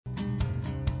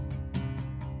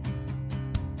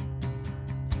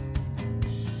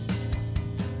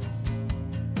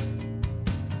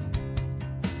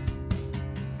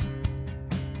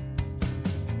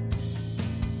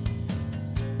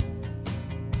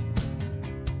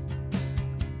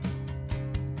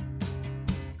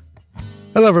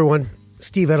Hello, everyone.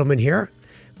 Steve Edelman here.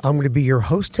 I'm going to be your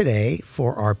host today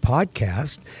for our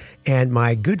podcast, and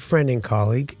my good friend and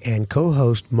colleague and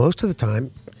co-host most of the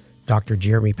time, Dr.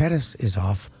 Jeremy Pettus, is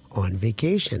off on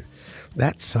vacation.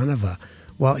 That son of a...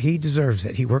 Well, he deserves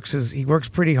it. He works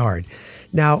pretty hard.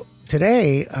 Now,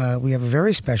 today, we have a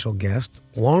very special guest,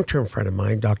 long-term friend of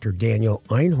mine, Dr. Daniel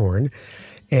Einhorn,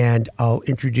 and I'll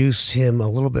introduce him a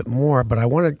little bit more, but I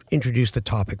want to introduce the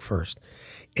topic first.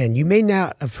 And you may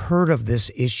not have heard of this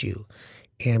issue,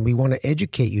 and we want to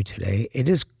educate you today. It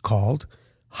is called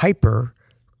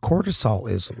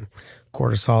hypercortisolism.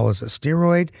 Cortisol is a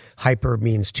steroid. Hyper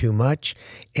means too much,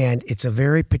 and it's a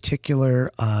very particular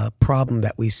problem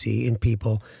that we see in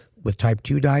people with type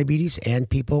 2 diabetes and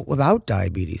people without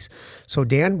diabetes. So,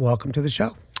 Dan, welcome to the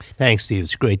show. Thanks, Steve.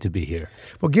 It's great to be here.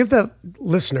 Well, give the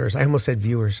listeners, I almost said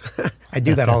viewers, I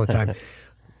do that all the time,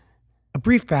 a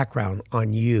brief background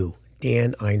on you,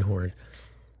 Dan Einhorn.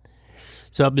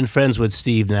 So I've been friends with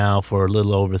Steve now for a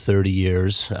little over 30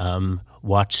 years.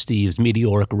 Watched Steve's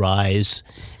meteoric rise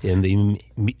in the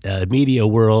media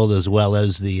world as well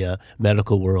as the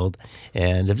medical world.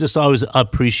 And I've just always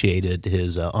appreciated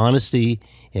his honesty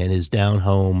and his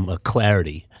down-home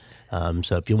clarity.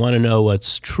 So if you want to know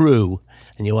what's true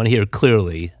and you want to hear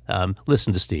clearly,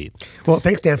 listen to Steve. Well,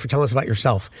 thanks, Dan, for telling us about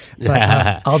yourself.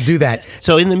 But I'll do that.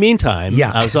 So in the meantime,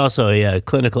 I was also a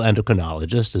clinical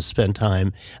endocrinologist. I spent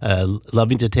time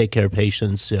loving to take care of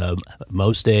patients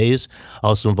most days,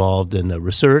 also involved in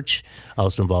research,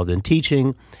 also involved in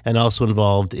teaching, and also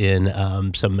involved in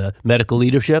some medical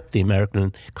leadership, the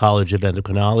American College of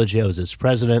Endocrinology. I was its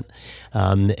president,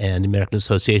 and the American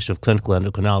Association of Clinical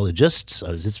Endocrinologists.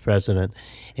 I was its president,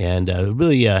 and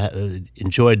really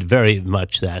enjoyed very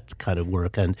much that kind of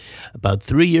work. And about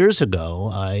 3 years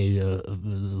ago, I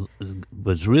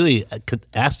was really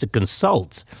asked to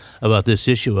consult about this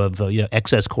issue of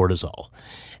excess cortisol.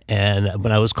 And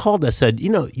when I was called, I said,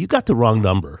 you got the wrong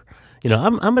number.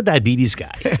 I'm a diabetes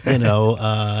guy,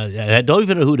 I don't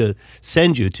even know who to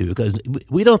send you to because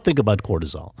we don't think about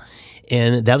cortisol.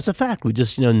 And that was a fact. We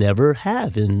just, never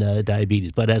have in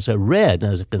diabetes. But as I read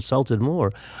and as I consulted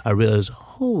more, I realized,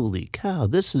 holy cow,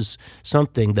 this is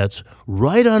something that's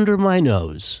right under my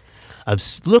nose. I've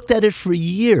looked at it for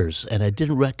years, and I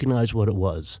didn't recognize what it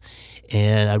was.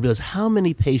 And I realized how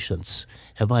many patients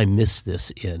have I missed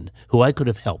this in who I could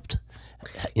have helped,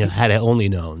 had I only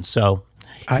known. So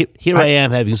here I am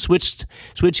having switched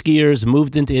gears,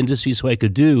 moved into industry so I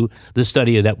could do the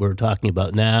study that we're talking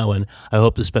about now, and I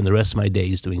hope to spend the rest of my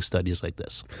days doing studies like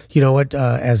this. You know what?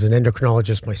 As an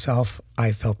endocrinologist myself,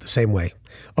 I felt the same way.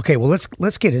 Okay, well,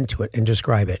 let's get into it and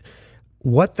describe it.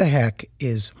 What the heck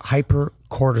is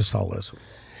hypercortisolism?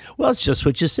 Well, it's just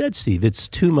what you said, Steve. It's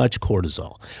too much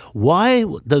cortisol. Why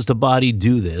does the body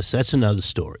do this? That's another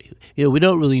story. We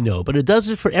don't really know, but it does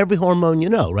it for every hormone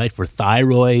right? For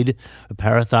thyroid, for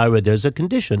parathyroid, there's a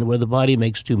condition where the body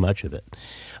makes too much of it.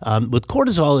 With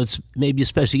cortisol, it's maybe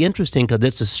especially interesting because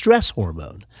it's a stress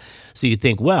hormone. So you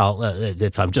think, well,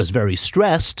 if I'm just very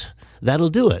stressed, that'll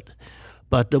do it.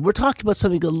 But we're talking about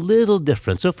something a little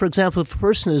different. So, for example, if a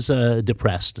person is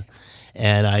depressed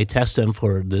and I test them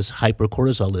for this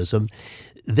hypercortisolism,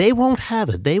 they won't have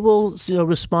it. They will,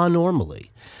 respond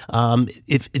normally.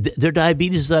 If their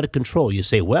diabetes is out of control, you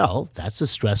say, well, that's a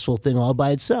stressful thing all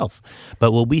by itself.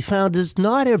 But what we found is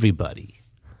not everybody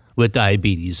with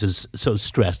diabetes is so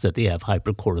stressed that they have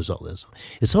hypercortisolism.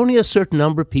 It's only a certain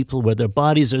number of people where their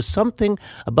bodies, there's something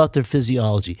about their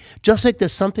physiology. Just like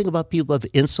there's something about people who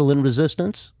have insulin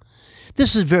resistance,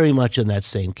 this is very much in that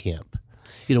same camp.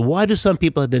 Why do some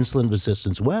people have insulin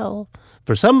resistance? Well,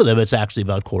 for some of them, it's actually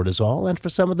about cortisol, and for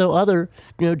some of the other,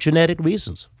 genetic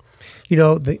reasons.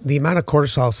 The amount of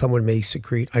cortisol someone may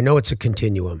secrete, I know it's a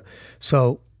continuum.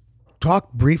 So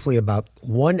talk briefly about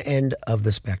one end of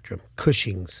the spectrum,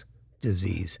 Cushing's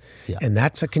disease. Yeah. And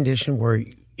that's a condition where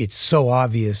it's so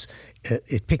obvious,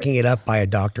 picking it up by a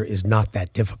doctor is not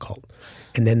that difficult.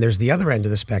 And then there's the other end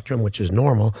of the spectrum, which is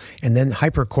normal. And then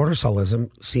hypercortisolism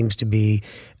seems to be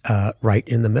right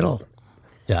in the middle.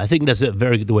 Yeah, I think that's a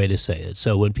very good way to say it.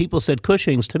 So when people said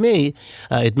Cushing's, to me,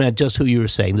 it meant just who you were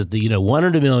saying, that the 1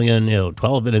 in a million,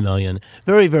 12 in a million,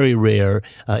 very, very rare,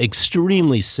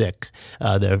 extremely sick.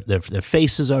 Their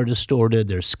faces are distorted,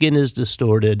 their skin is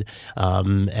distorted,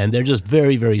 and they're just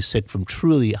very, very sick from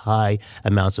truly high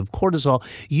amounts of cortisol.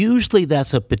 Usually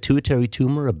that's a pituitary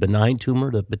tumor, a benign tumor,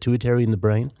 the pituitary in the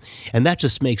brain, and that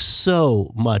just makes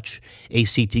so much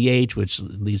ACTH, which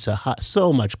leads to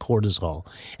so much cortisol,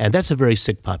 and that's a very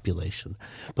sick population.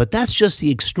 But that's just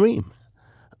the extreme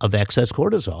of excess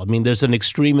cortisol. I mean, there's an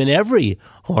extreme in every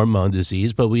hormone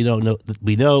disease, but we don't know.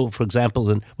 We know, for example,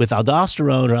 with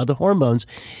aldosterone or other hormones,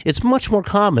 it's much more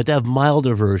common to have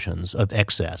milder versions of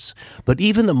excess. But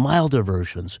even the milder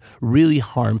versions really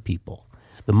harm people.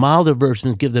 The milder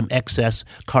versions give them excess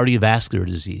cardiovascular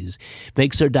disease,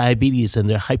 makes their diabetes and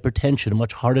their hypertension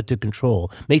much harder to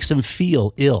control, makes them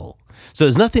feel ill. So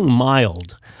there's nothing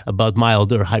mild about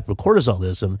milder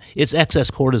hypercortisolism. It's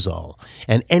excess cortisol,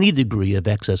 and any degree of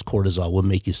excess cortisol will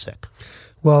make you sick.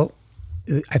 Well,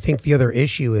 I think the other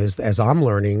issue is, as I'm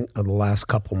learning in the last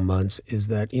couple months, is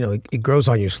that, it grows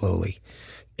on you slowly.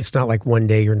 It's not like one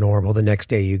day you're normal, the next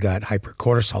day you got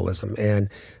hypercortisolism. And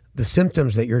the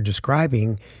symptoms that you're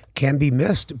describing can be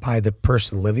missed by the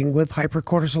person living with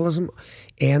hypercortisolism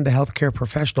and the healthcare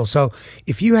professional. So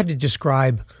if you had to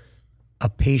describe a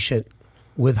patient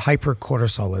with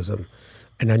hypercortisolism,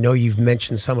 and I know you've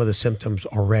mentioned some of the symptoms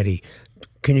already,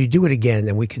 can you do it again?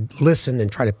 And we could listen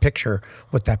and try to picture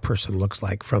what that person looks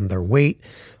like, from their weight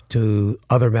to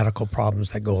other medical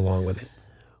problems that go along with it.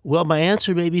 Well, my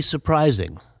answer may be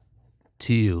surprising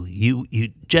to you. You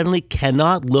generally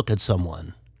cannot look at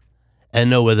someone and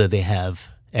know whether they have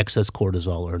excess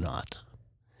cortisol or not.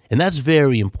 And that's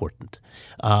very important,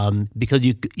 because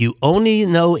you only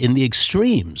know in the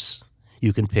extremes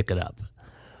you can pick it up.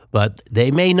 But they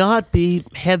may not be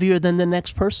heavier than the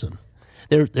next person.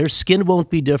 Their skin won't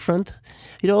be different.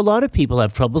 A lot of people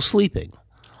have trouble sleeping.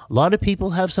 A lot of people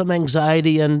have some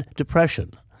anxiety and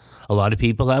depression. A lot of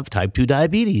people have type 2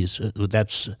 diabetes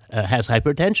that has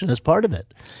hypertension as part of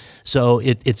it. So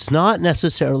it's not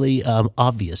necessarily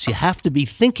obvious. You have to be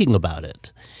thinking about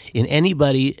it in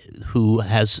anybody who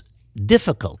has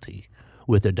difficulty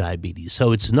with their diabetes.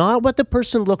 So it's not what the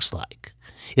person looks like.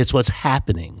 It's what's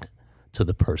happening to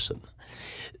the person.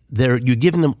 You're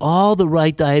giving them all the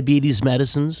right diabetes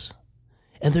medicines,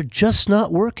 and they're just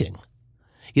not working.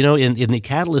 In the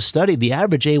Catalyst study, the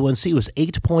average A1C was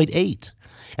 8.8.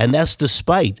 And that's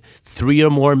despite 3 or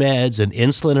more meds and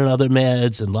insulin and other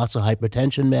meds and lots of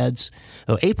hypertension meds.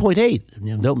 8.8,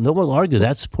 no one will argue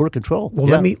that's poor control. Well,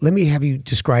 let me have you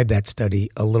describe that study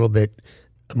a little bit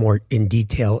more in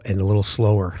detail and a little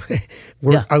slower.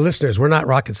 Our listeners, we're not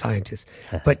rocket scientists,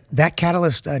 but that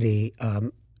Catalyst study,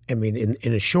 in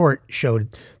a short, showed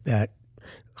that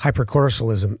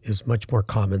hypercortisolism is much more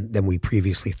common than we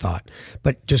previously thought.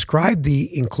 But describe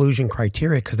the inclusion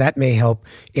criteria, because that may help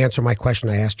answer my question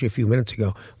I asked you a few minutes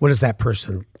ago. What does that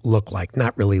person look like?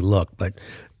 Not really look, but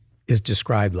is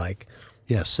described like.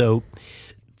 Yeah, so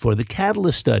for the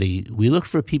Catalyst study, we looked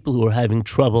for people who are having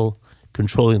trouble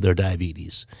controlling their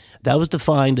diabetes. That was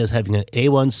defined as having an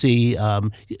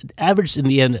A1C, averaged in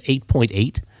the end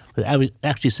 8.8, but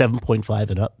actually 7.5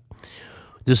 and up,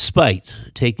 despite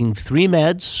taking 3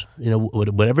 meds,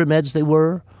 whatever meds they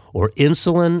were, or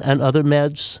insulin and other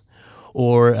meds,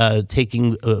 or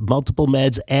taking multiple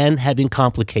meds and having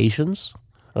complications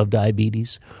of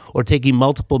diabetes, or taking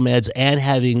multiple meds and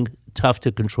having tough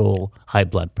to control high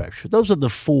blood pressure. Those are the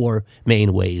 4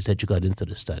 main ways that you got into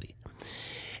the study.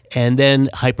 And then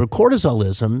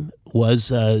hypercortisolism was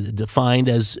defined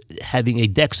as having a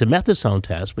dexamethasone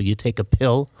test, where you take a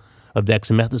pill of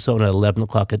dexamethasone at 11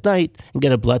 o'clock at night and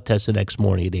get a blood test the next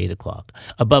morning at 8 o'clock,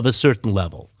 above a certain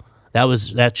level.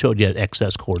 That showed you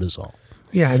excess cortisol.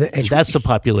 Yeah, and that's the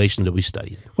population that we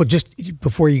studied. Well, just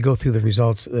before you go through the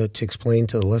results, to explain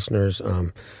to the listeners,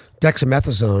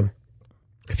 dexamethasone,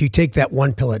 if you take that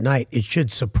one pill at night, it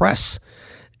should suppress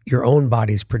your own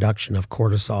body's production of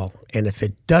cortisol. And if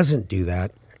it doesn't do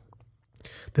that,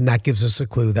 then that gives us a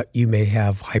clue that you may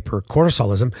have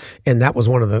hypercortisolism. And that was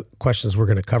one of the questions we're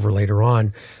going to cover later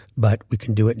on, but we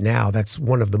can do it now. That's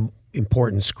one of the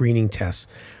important screening tests,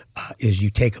 is you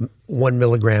take 1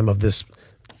 milligram of this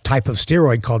type of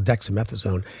steroid called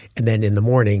dexamethasone, and then in the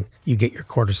morning you get your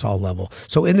cortisol level.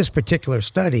 So in this particular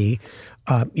study,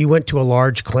 you went to a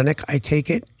large clinic, I take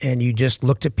it, and you just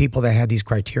looked at people that had these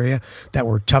criteria that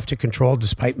were tough to control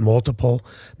despite multiple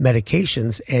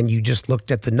medications, and you just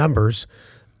looked at the numbers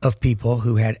of people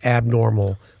who had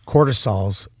abnormal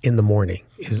cortisols in the morning.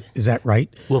 Is that right?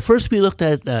 Well, first we looked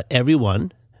at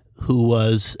everyone who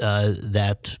was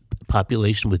that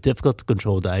population with difficult to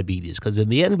control diabetes, because in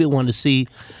the end we want to see,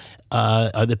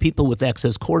 are the people with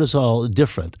excess cortisol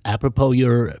different? Apropos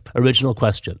your original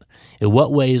question, in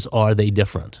what ways are they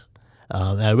different?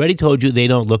 I already told you they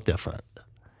don't look different.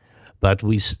 But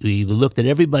we looked at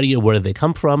everybody, where do they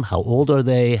come from, how old are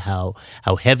they, how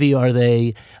heavy are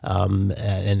they,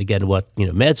 and again, what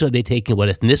meds are they taking, what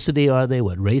ethnicity are they,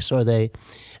 what race are they,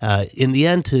 in the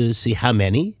end to see how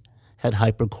many had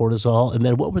hypercortisol, and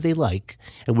then what were they like,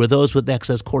 and were those with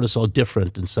excess cortisol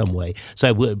different in some way?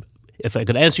 So if I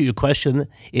could answer your question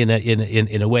in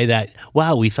a way that,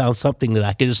 wow, we found something that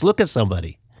I could just look at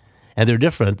somebody and they're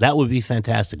different, that would be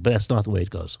fantastic. But that's not the way it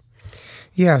goes.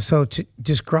 Yeah, so to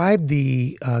describe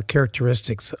the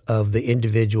characteristics of the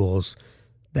individuals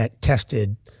that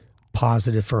tested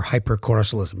positive for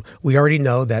hypercortisolism. We already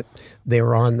know that they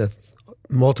were on the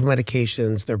multiple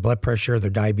medications, their blood pressure, their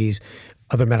diabetes,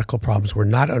 other medical problems were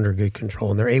not under good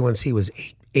control, and their A1C was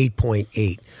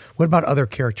 8.8. What about other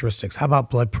characteristics? How about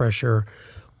blood pressure?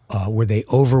 Were they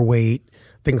overweight?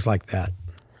 Things like that.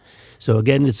 So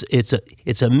again,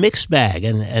 it's a mixed bag,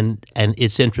 and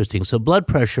it's interesting. So blood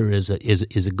pressure is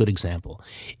a good example.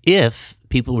 If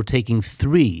people were taking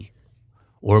 3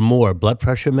 or more blood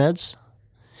pressure meds,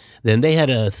 then they had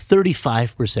a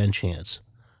 35% chance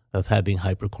of having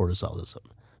hypercortisolism.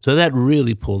 So that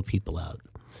really pulled people out.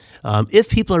 If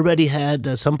people already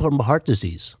had some form of heart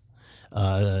disease,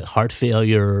 heart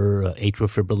failure, atrial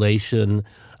fibrillation,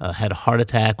 had a heart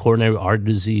attack, coronary artery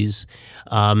disease,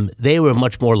 they were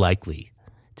much more likely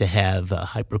to have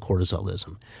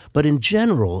hypercortisolism. But in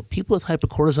general, people with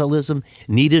hypercortisolism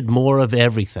needed more of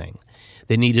everything.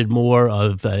 They needed more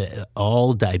of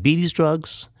all diabetes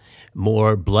drugs,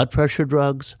 more blood pressure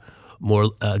drugs, more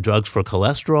drugs for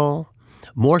cholesterol,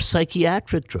 more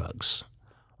psychiatric drugs.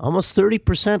 Almost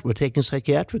 30% were taking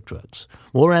psychiatric drugs,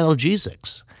 more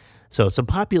analgesics. So it's a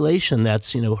population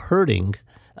that's hurting,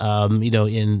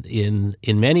 in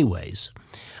many ways.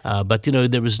 But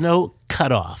there was no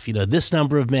cutoff. This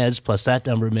number of meds plus that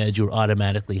number of meds, you're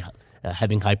automatically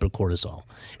having hypercortisol.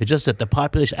 It's just that the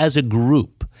population as a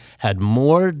group had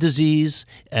more disease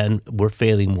and were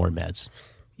failing more meds.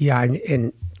 Yeah,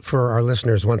 and for our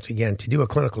listeners, once again, to do a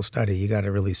clinical study, you got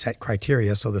to really set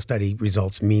criteria so the study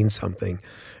results mean something.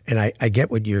 And I get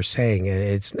what you're saying.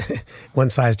 It's one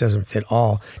size doesn't fit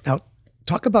all. Now,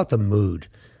 talk about the mood.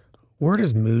 Where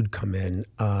does mood come in?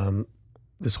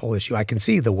 This whole issue. I can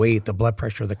see the weight, the blood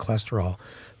pressure, the cholesterol,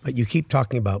 but you keep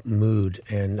talking about mood,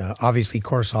 and obviously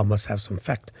cortisol must have some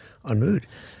effect on mood.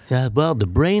 Yeah, well, the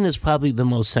brain is probably the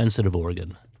most sensitive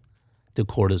organ to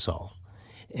cortisol.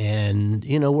 And,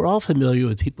 we're all familiar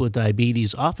with people with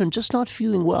diabetes often just not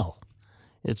feeling well.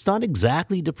 It's not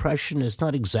exactly depression. It's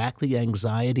not exactly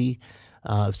anxiety.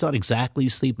 It's not exactly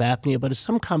sleep apnea, but it's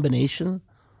some combination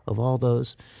of all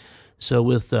those. So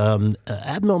with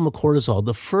abnormal cortisol,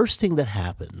 the first thing that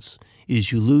happens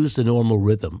is you lose the normal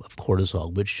rhythm of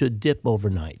cortisol, which should dip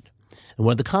overnight. And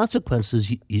one of the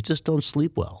consequences, you just don't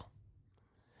sleep well.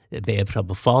 You may have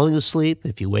trouble falling asleep.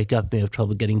 If you wake up, you may have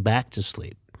trouble getting back to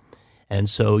sleep. And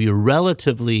so you're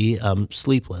relatively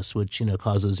sleepless, which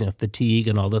causes fatigue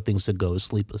and all the things that go with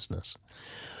sleeplessness.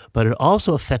 But it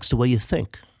also affects the way you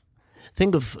think.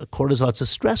 Think of cortisol, it's a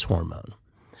stress hormone.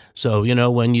 So,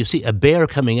 when you see a bear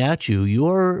coming at you,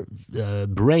 your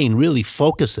brain really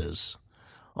focuses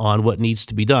on what needs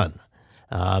to be done.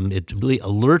 It really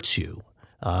alerts you,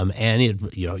 and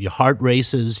your heart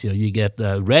races. You get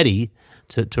ready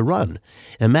to run.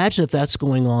 Imagine if that's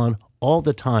going on all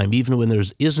the time, even when there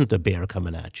isn't a bear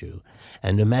coming at you,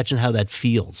 and imagine how that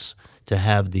feels to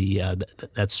have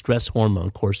that stress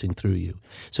hormone coursing through you.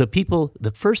 So people,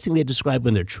 the first thing they describe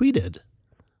when they're treated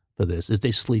for this is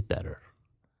they sleep better.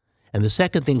 And the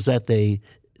second thing is that they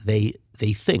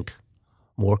think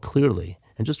more clearly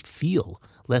and just feel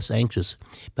less anxious.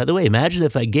 By the way, imagine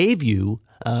if I gave you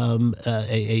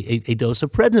a dose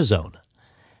of prednisone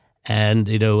and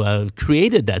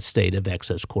created that state of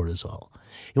excess cortisol.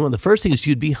 One of the first things,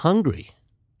 you'd be hungry.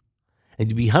 And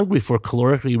you'd be hungry for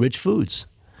calorically rich foods,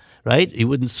 right? You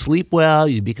wouldn't sleep well.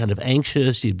 You'd be kind of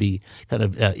anxious. You'd be kind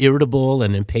of irritable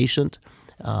and impatient.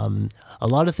 A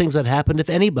lot of things that happen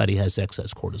if anybody has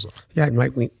excess cortisol. Yeah,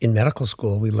 in medical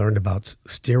school, we learned about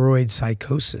steroid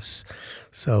psychosis.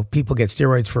 So people get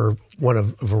steroids for one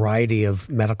of a variety of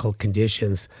medical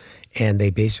conditions, and they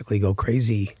basically go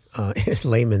crazy in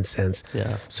layman's sense.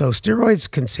 Yeah. So steroids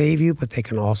can save you, but they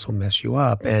can also mess you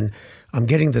up. And I'm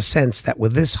getting the sense that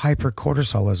with this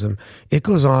hypercortisolism, it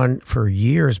goes on for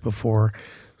years before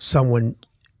someone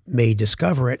may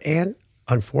discover it. And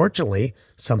unfortunately,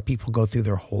 some people go through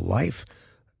their whole life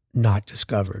not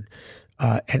discovered.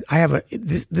 And I have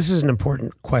this is an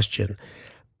important question.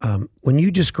 When you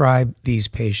describe these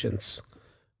patients,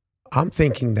 I'm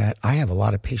thinking that I have a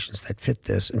lot of patients that fit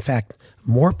this. In fact,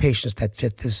 more patients that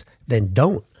fit this than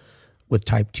don't with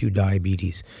type 2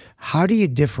 diabetes. How do you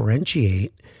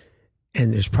differentiate,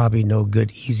 and there's probably no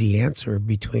good, easy answer,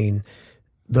 between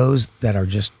those that are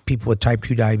just people with type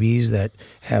 2 diabetes that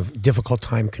have difficult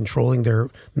time controlling their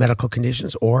medical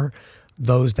conditions, or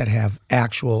those that have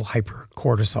actual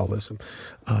hypercortisolism.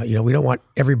 We don't want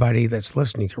everybody that's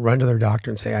listening to run to their doctor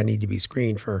and say, I need to be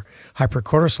screened for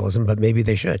hypercortisolism, but maybe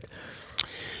they should.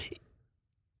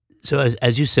 So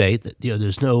as you say,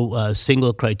 there's no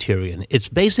single criterion. It's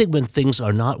basically when things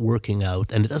are not working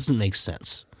out and it doesn't make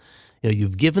sense.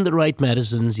 You've given the right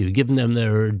medicines, you've given them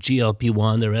their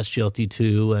GLP-1, their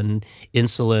SGLT2, and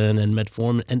insulin and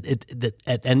metformin,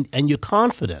 and you're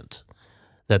confident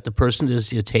that the person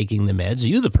is taking the meds.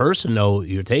 You, the person, know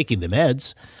you're taking the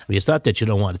meds. I mean, it's not that you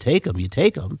don't want to take them; you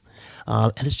take them,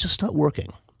 and it's just not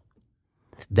working.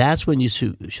 That's when you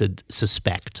should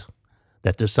suspect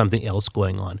that there's something else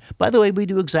going on. By the way, we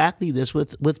do exactly this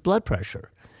with blood pressure.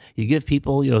 You give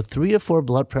people, 3 or 4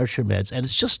 blood pressure meds, and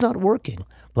it's just not working.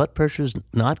 Blood pressure is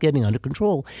not getting under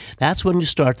control. That's when you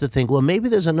start to think, well, maybe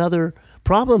there's another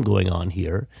problem going on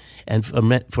here. And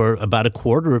for about a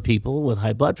quarter of people with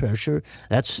high blood pressure,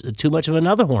 that's too much of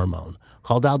another hormone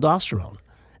called aldosterone,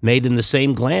 made in the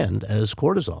same gland as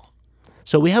cortisol.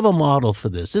 So we have a model for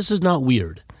this. This is not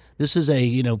weird. This is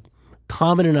a,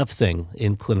 common enough thing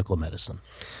in clinical medicine.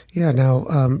 Yeah.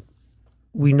 Now,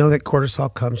 we know that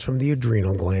cortisol comes from the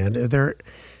adrenal gland.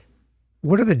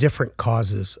 What are the different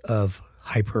causes of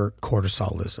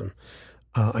hypercortisolism?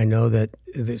 I know that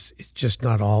it's just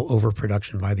not all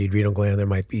overproduction by the adrenal gland. There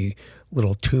might be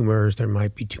little tumors. There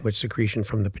might be too much secretion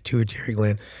from the pituitary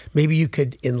gland. Maybe you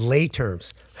could, in lay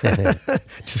terms,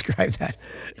 describe that.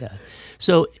 Yeah.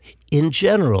 So in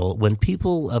general, when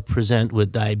people present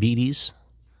with diabetes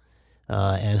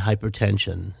and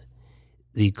hypertension,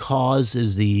 the cause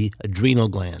is the adrenal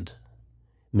gland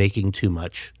making too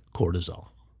much cortisol.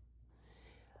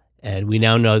 And we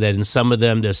now know that in some of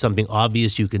them, there's something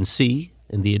obvious you can see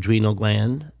in the adrenal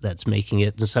gland that's making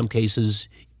it. In some cases,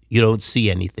 you don't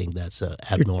see anything that's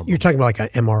abnormal. You're talking about like an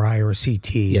MRI or a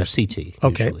CT? Yeah, CT.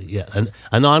 Okay. Usually, yeah.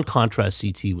 A non-contrast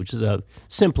CT, which is a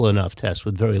simple enough test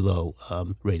with very low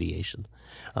radiation.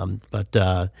 But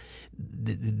the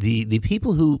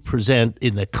people who present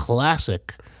in the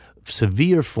classic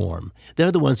severe form,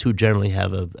 they're the ones who generally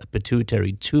have a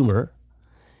pituitary tumor,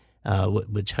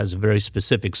 which has a very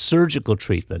specific surgical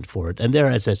treatment for it, and they're,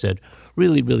 as I said,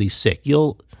 really, really sick.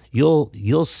 You'll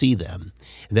see them.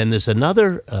 And then there's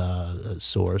another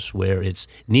source where it's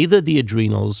neither the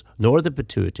adrenals nor the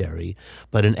pituitary,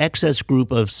 but an excess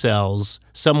group of cells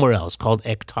somewhere else called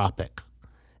ectopic.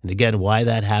 And again, why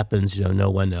that happens, no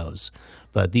one knows.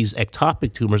 But these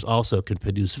ectopic tumors also can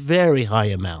produce very high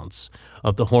amounts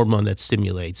of the hormone that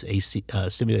stimulates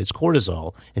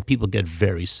cortisol, and people get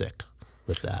very sick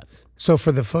with that. So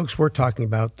for the folks we're talking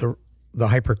about, the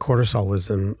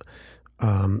hypercortisolism,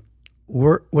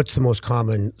 what's the most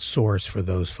common source for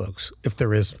those folks? If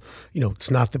there is, it's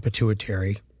not the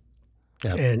pituitary,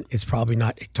 yep, and it's probably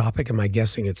not ectopic. Am I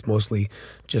guessing it's mostly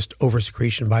just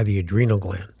oversecretion by the adrenal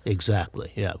gland?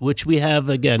 Exactly, yeah, which we have,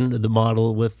 again, the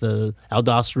model with the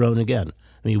aldosterone again.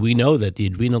 I mean, we know that the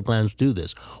adrenal glands do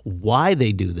this. Why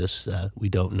they do this, we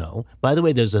don't know. By the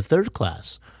way, there's a third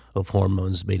class of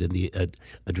hormones made in the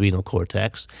adrenal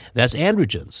cortex. That's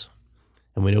androgens.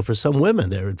 And we know for some women,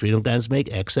 their adrenal glands make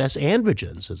excess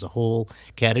androgens. There's a whole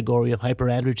category of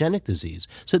hyperandrogenic disease.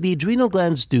 So the adrenal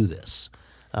glands do this.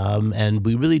 And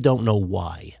we really don't know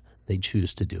why they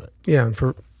choose to do it. Yeah, and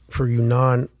for you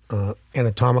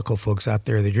non-anatomical folks out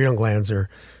there, the adrenal glands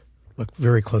look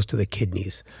very close to the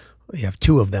kidneys. You have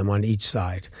 2 of them on each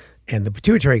side. And the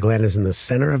pituitary gland is in the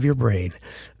center of your brain,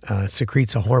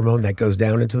 secretes a hormone that goes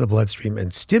down into the bloodstream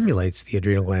and stimulates the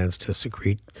adrenal glands to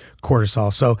secrete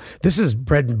cortisol. So this is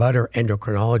bread and butter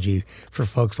endocrinology for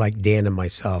folks like Dan and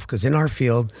myself, because in our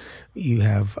field, you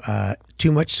have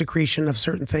too much secretion of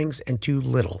certain things and too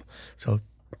little. So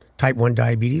type 1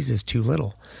 diabetes is too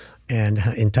little. And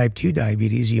in type 2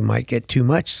 diabetes, you might get too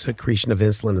much secretion of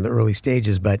insulin in the early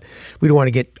stages, but we don't want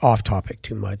to get off topic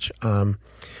too much. Well,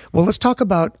 let's talk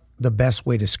about the best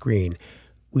way to screen.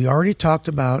 We already talked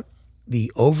about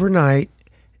the overnight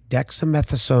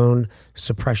dexamethasone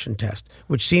suppression test,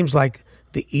 which seems like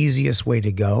the easiest way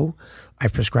to go.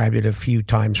 I've prescribed it a few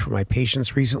times for my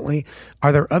patients recently.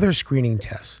 Are there other screening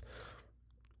tests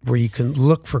where you can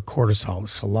look for cortisol,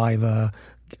 saliva,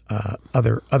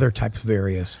 other types of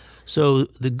areas? So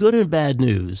the good and bad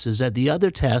news is that the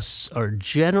other tests are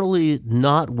generally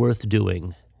not worth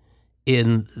doing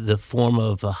in the form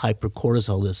of a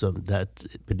hypercortisolism that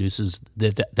produces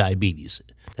the diabetes.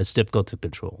 That's difficult to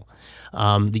control.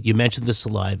 You mentioned the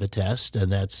saliva test,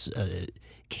 and that's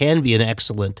can be an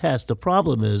excellent test. The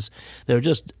problem is there are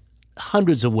just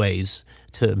hundreds of ways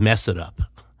to mess it up.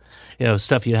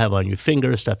 stuff you have on your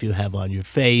finger, stuff you have on your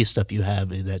face, stuff you have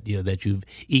that that you've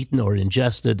eaten or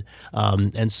ingested,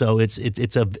 and so it's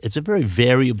a very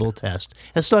variable test.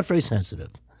 It's not very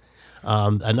sensitive.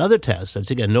 Another test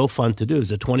that's again no fun to do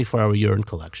is a 24-hour urine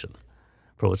collection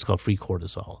for what's called free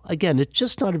cortisol. Again, it's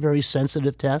just not a very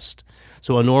sensitive test,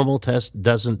 so a normal test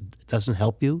doesn't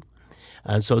help you.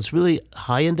 And so it's really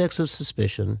high index of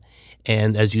suspicion,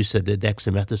 and as you said, the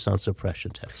dexamethasone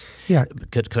suppression test. Yeah.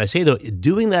 Could I say, though,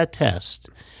 doing that test,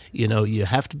 you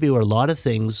have to be aware a lot of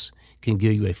things can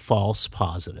give you a false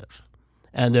positive.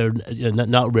 And they're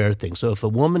not rare things. So if a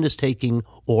woman is taking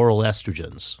oral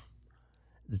estrogens,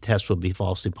 the test will be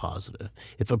falsely positive.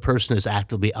 If a person is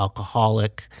actively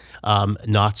alcoholic,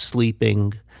 not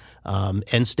sleeping,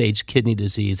 end-stage kidney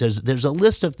disease, there's a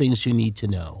list of things you need to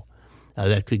know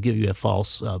that could give you a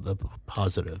false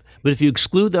positive. But if you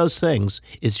exclude those things,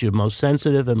 it's your most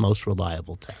sensitive and most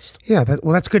reliable test. Yeah,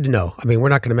 that's good to know. I mean, we're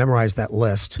not going to memorize that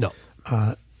list. No.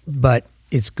 But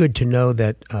it's good to know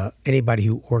that anybody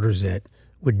who orders it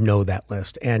would know that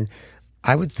list. And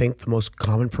I would think the most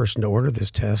common person to order this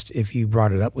test, if you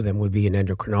brought it up with them, would be an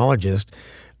endocrinologist.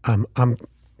 I'm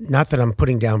not that I'm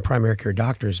putting down primary care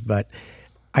doctors, but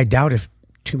I doubt if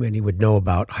too many would know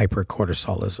about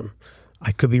hypercortisolism.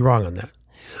 I could be wrong on that.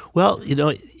 Well,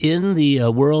 in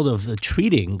the world of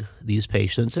treating these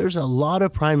patients, there's a lot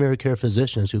of primary care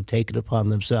physicians who've taken upon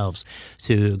themselves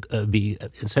to be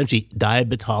essentially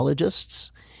diabetologists,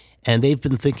 and they've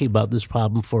been thinking about this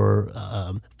problem for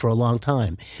a long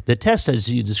time. The test, as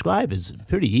you describe, is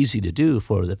pretty easy to do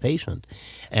for the patient,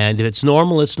 and if it's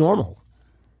normal, it's normal.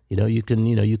 You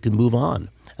can move on.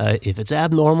 If it's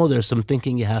abnormal, there's some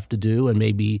thinking you have to do, and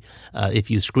maybe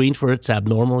if you screen for it's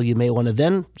abnormal, you may want to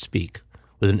then speak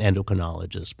with an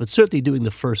endocrinologist. But certainly doing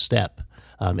the first step,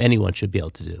 anyone should be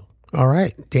able to do. All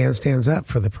right. Dan stands up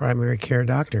for the primary care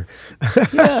doctor.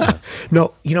 Yeah.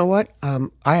 No, you know what?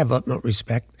 I have utmost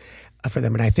respect for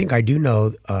them, and I think I do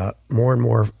know more and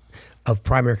more of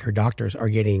primary care doctors are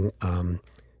getting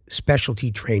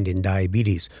specialty trained in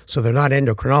diabetes. So they're not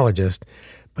endocrinologists,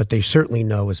 but they certainly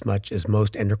know as much as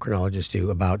most endocrinologists do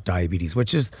about diabetes,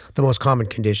 which is the most common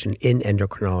condition in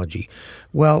endocrinology.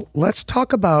 Well, let's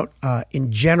talk about,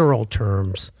 in general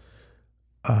terms,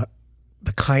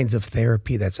 the kinds of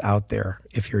therapy that's out there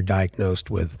if you're diagnosed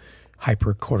with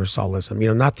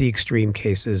hypercortisolism. Not the extreme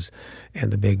cases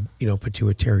and the big,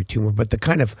 pituitary tumor, but the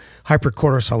kind of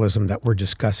hypercortisolism that we're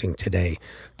discussing today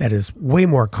that is way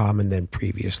more common than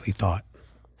previously thought.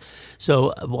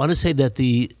 So I want to say that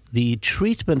the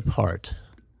treatment part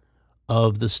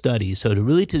of the study, so to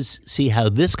really see how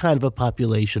this kind of a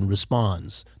population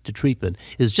responds to treatment,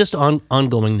 is just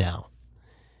ongoing now.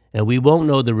 And we won't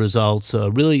know the results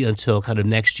really until kind of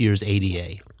next year's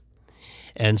ADA.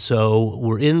 And so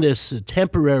we're in this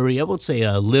temporary, I won't say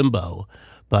limbo,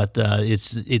 but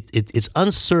it's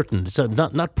uncertain. It's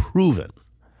not proven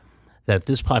that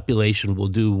this population will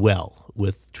do well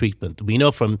with treatment. We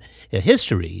know from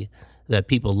history that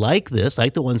people like this,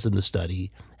 like the ones in the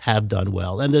study, have done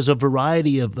well. And there's a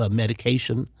variety of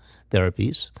medication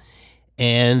therapies,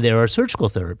 and there are surgical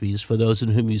therapies for those in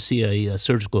whom you see a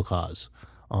surgical cause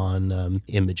on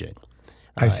imaging.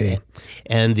 I see.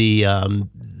 And the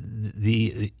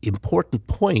important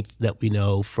point that we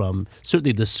know from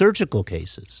certainly the surgical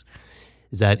cases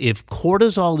is that if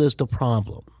cortisol is the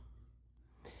problem,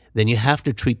 then you have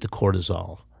to treat the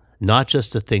cortisol, not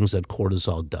just the things that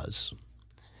cortisol does.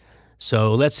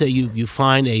 So let's say you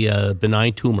find a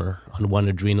benign tumor on one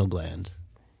adrenal gland,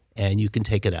 and you can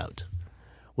take it out.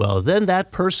 Well, then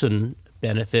that person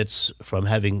benefits from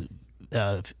having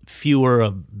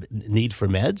fewer need for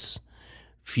meds,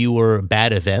 fewer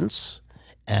bad events,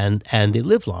 and they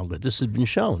live longer. This has been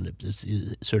shown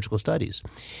in surgical studies.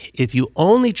 If you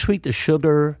only treat the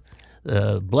sugar,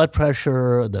 the blood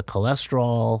pressure, the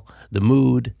cholesterol, the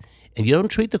mood, and you don't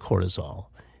treat the cortisol,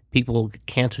 people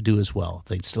can't do as well.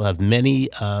 They still have many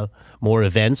more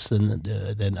events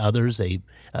than others. They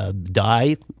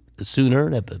die sooner.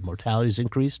 Mortality is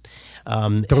increased.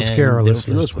 Don't scare our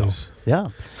listeners, please. Yeah.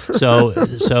 So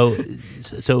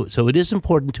it is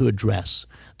important to address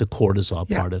the cortisol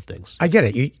part of things. I get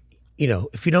it.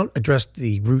 If you don't address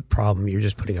the root problem, you're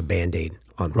just putting a Band-Aid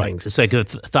on things. It's like if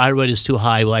thyroid is too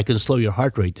high, well, I can slow your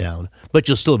heart rate down, but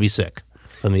you'll still be sick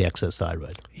from the excess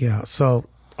thyroid. Yeah. So,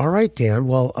 all right, Dan.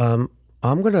 Well,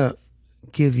 I'm going to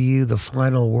give you the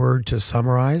final word to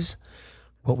summarize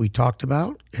what we talked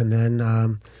about, and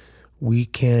then we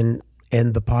can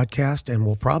end the podcast, and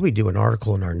we'll probably do an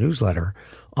article in our newsletter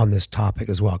on this topic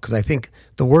as well, because I think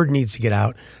the word needs to get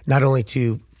out, not only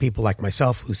to people like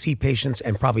myself who see patients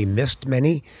and probably missed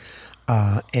many,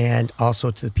 and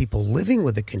also to the people living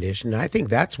with the condition. And I think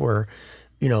that's where,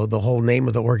 the whole name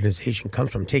of the organization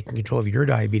comes from, taking control of your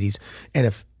diabetes. And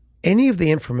if any of the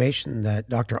information that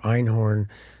Dr. Einhorn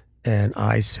and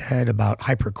I said about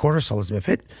hypercortisolism, if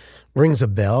it rings a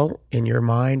bell in your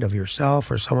mind of yourself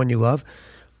or someone you love,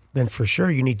 then for sure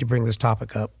you need to bring this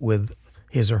topic up with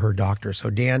his or her doctor. So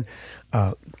Dan,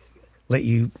 let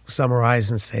you summarize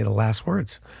and say the last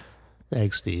words.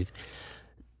 Thanks, Steve.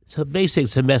 So basically,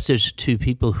 it's a message to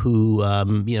people who,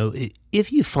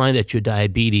 if you find that your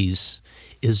diabetes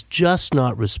is just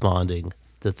not responding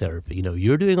to therapy,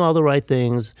 you're doing all the right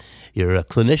things, your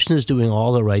clinician is doing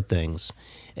all the right things,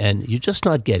 and you're just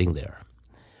not getting there.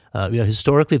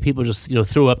 Historically, people just,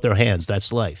 threw up their hands.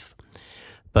 That's life.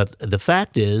 But the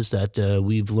fact is that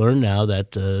we've learned now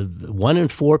that 1 in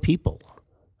 4 people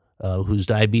whose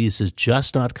diabetes is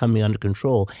just not coming under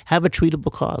control have a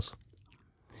treatable cause.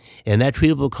 And that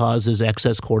treatable cause is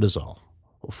excess cortisol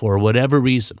for whatever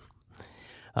reason.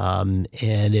 And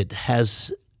it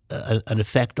has an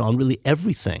effect on really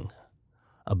everything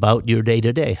about your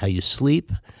day-to-day, how you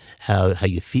sleep, how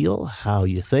you feel, how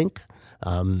you think,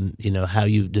 how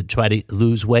you try to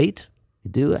lose weight,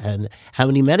 and how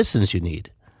many medicines you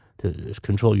need to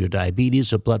control your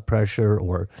diabetes or blood pressure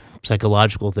or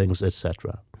psychological things,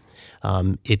 etc.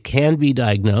 It can be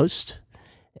diagnosed,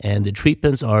 and the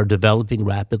treatments are developing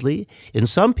rapidly. In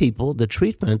some people, the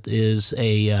treatment is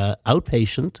a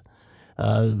outpatient,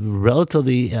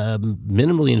 relatively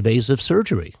minimally invasive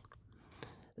surgery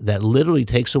that literally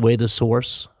takes away the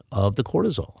source of the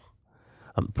cortisol.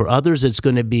 For others, it's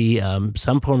going to be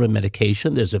some form of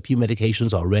medication. There's a few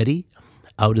medications already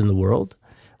out in the world,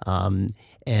 and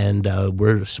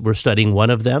we're studying one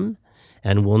of them,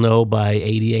 and we'll know by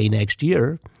ADA next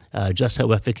year just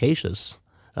how efficacious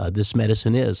this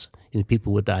medicine is in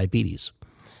people with diabetes.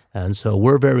 And so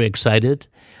we're very excited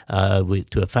to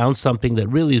have found something that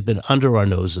really has been under our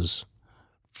noses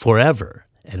forever,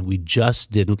 and we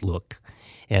just didn't look.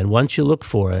 And once you look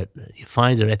for it, you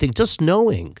find it. I think just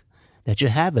knowing that you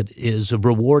have it is a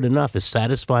reward enough, is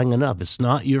satisfying enough. It's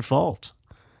not your fault.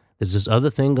 There's this other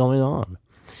thing going on.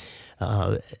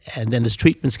 And then as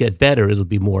treatments get better, it'll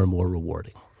be more and more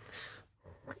rewarding.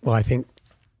 Well, I think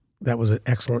that was an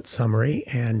excellent summary,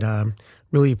 and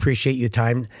really appreciate you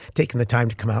taking the time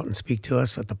to come out and speak to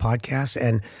us at the podcast.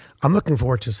 And I'm looking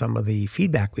forward to some of the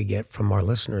feedback we get from our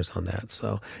listeners on that.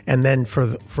 So, and then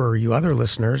for you other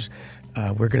listeners,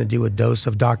 we're going to do a dose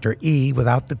of Dr. E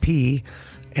without the P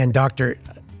and Dr.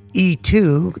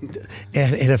 E2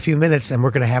 in a few minutes, and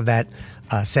we're going to have that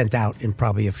sent out in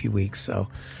probably a few weeks. So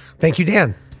thank you,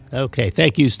 Dan. Okay.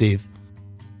 Thank you, Steve.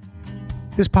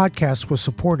 This podcast was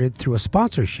supported through a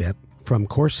sponsorship from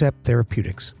Corcept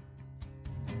Therapeutics.